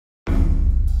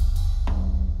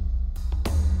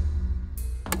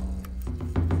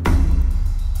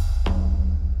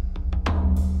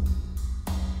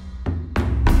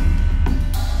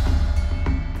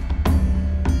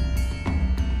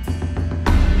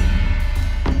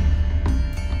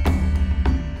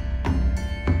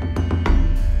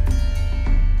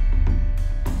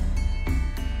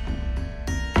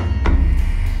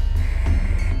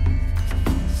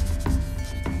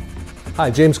Hi,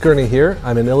 James Gurney here.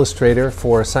 I'm an illustrator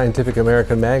for Scientific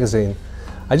American magazine.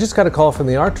 I just got a call from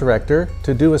the art director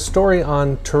to do a story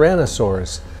on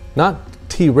tyrannosaurs. Not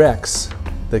T-Rex,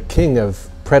 the king of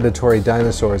predatory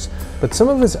dinosaurs, but some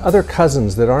of his other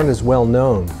cousins that aren't as well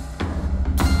known.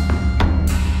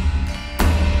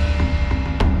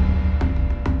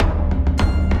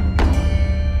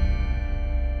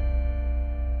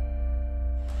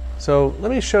 So let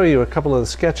me show you a couple of the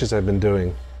sketches I've been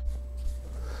doing.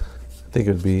 I think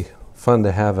it would be fun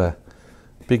to have a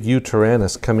big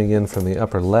Eutyrannus coming in from the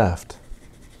upper left,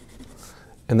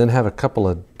 and then have a couple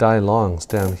of Dai-longs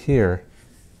down here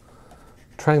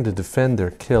trying to defend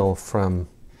their kill from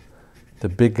the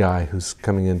big guy who's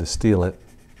coming in to steal it.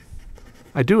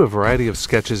 I do a variety of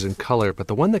sketches in color, but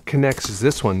the one that connects is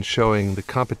this one showing the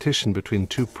competition between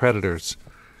two predators.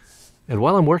 And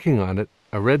while I'm working on it,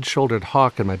 a red-shouldered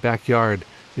hawk in my backyard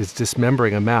is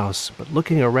dismembering a mouse, but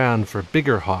looking around for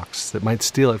bigger hawks that might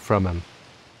steal it from him.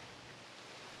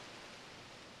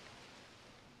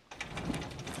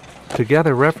 To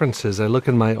gather references, I look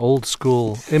in my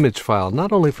old-school image file,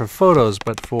 not only for photos,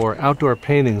 but for outdoor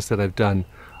paintings that I've done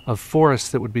of forests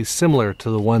that would be similar to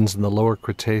the ones in the lower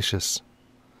Cretaceous.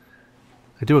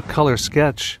 I do a color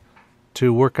sketch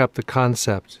to work up the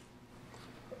concept.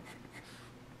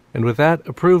 And with that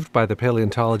approved by the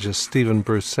paleontologist Stephen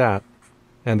Brusatte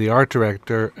and the art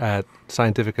director at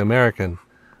Scientific American,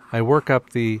 I work up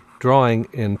the drawing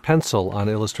in pencil on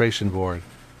illustration board.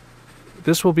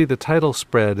 This will be the title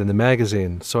spread in the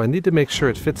magazine, so I need to make sure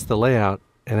it fits the layout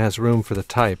and has room for the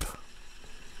type.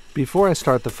 Before I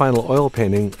start the final oil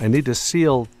painting, I need to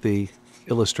seal the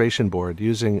illustration board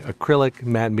using acrylic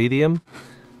matte medium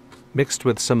mixed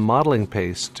with some modeling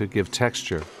paste to give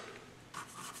texture.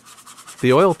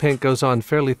 The oil paint goes on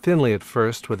fairly thinly at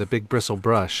first with a big bristle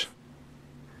brush.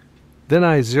 Then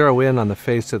I zero in on the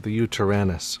face of the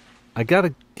Eutyrannus. I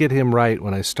gotta get him right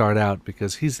when I start out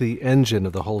because he's the engine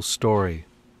of the whole story.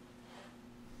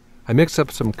 I mix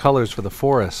up some colors for the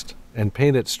forest and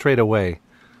paint it straight away,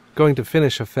 going to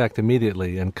finish effect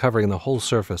immediately and covering the whole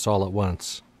surface all at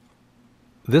once.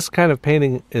 This kind of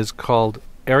painting is called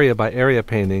area by area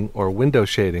painting or window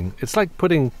shading. It's like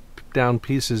putting down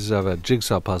pieces of a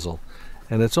jigsaw puzzle,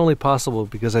 and it's only possible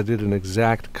because I did an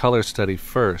exact color study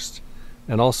first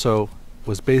and also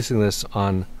was basing this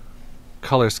on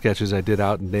color sketches I did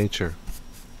out in nature.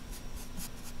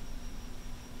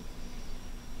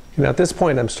 You know, at this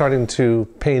point I'm starting to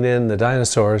paint in the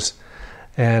dinosaurs,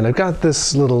 and I've got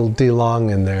this little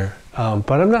D-long in there, but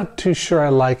I'm not too sure I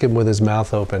like him with his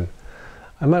mouth open.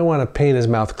 I might want to paint his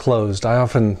mouth closed. I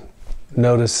often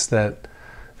notice that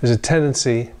there's a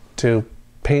tendency to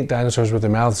paint dinosaurs with their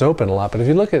mouths open a lot, but if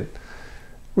you look at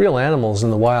real animals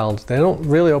in the wild, they don't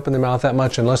really open their mouth that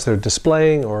much unless they're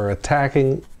displaying or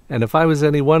attacking. And if I was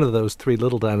any one of those three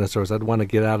little dinosaurs, I'd want to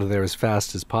get out of there as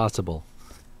fast as possible.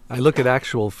 I look at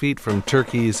actual feet from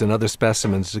turkeys and other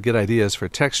specimens to get ideas for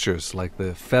textures, like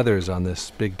the feathers on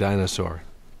this big dinosaur.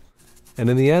 And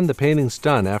in the end, the painting's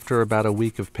done after about a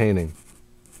week of painting.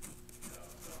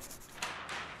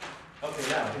 Okay,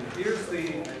 now, here's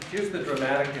the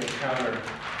dramatic encounter.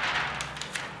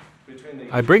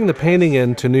 I bring the painting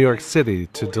in to New York City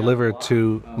to deliver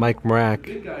to Mike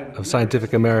Mrak of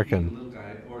Scientific American,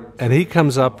 and he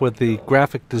comes up with the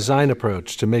graphic design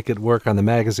approach to make it work on the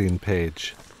magazine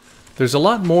page. There's a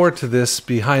lot more to this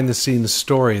behind-the-scenes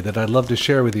story that I'd love to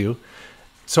share with you,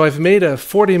 so I've made a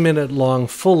 40-minute long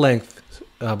full-length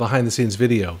behind-the-scenes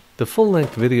video. The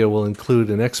full-length video will include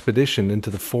an expedition into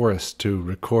the forest to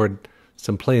record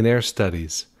some plein air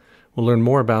studies. We'll learn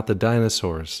more about the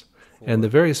dinosaurs and the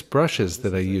various brushes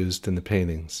that I used in the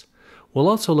paintings. We'll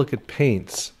also look at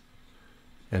paints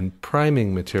and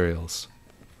priming materials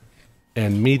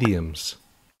and mediums.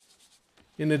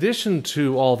 In addition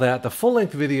to all that, the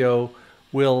full-length video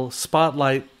will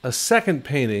spotlight a second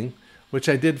painting which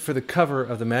I did for the cover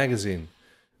of the magazine.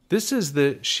 This is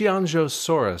the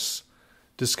Qianzhousaurus,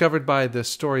 discovered by the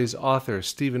story's author,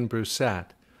 Stephen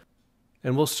Brusatte.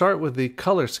 And we'll start with the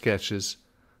color sketches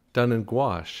done in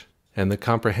gouache and the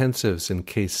comprehensives in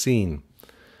cassine,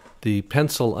 the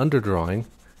pencil underdrawing,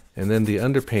 and then the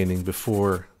underpainting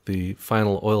before the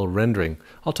final oil rendering.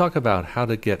 I'll talk about how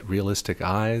to get realistic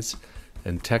eyes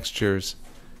and textures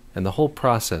and the whole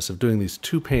process of doing these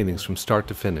two paintings from start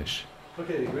to finish.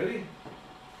 Okay, ready?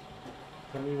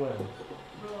 Tell me when.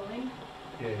 Rolling.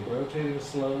 Okay, rotating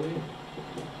slowly.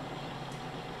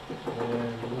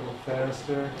 And a little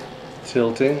faster.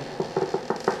 Tilting.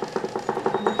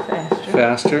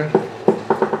 Faster.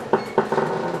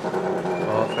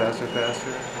 All faster,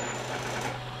 faster.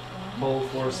 Hold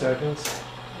 4 seconds.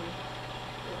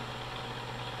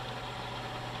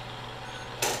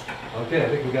 Okay, I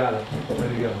think we got it.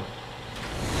 Ready to go.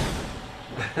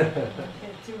 Okay,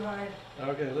 too hard.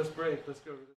 Okay, let's break. Let's go.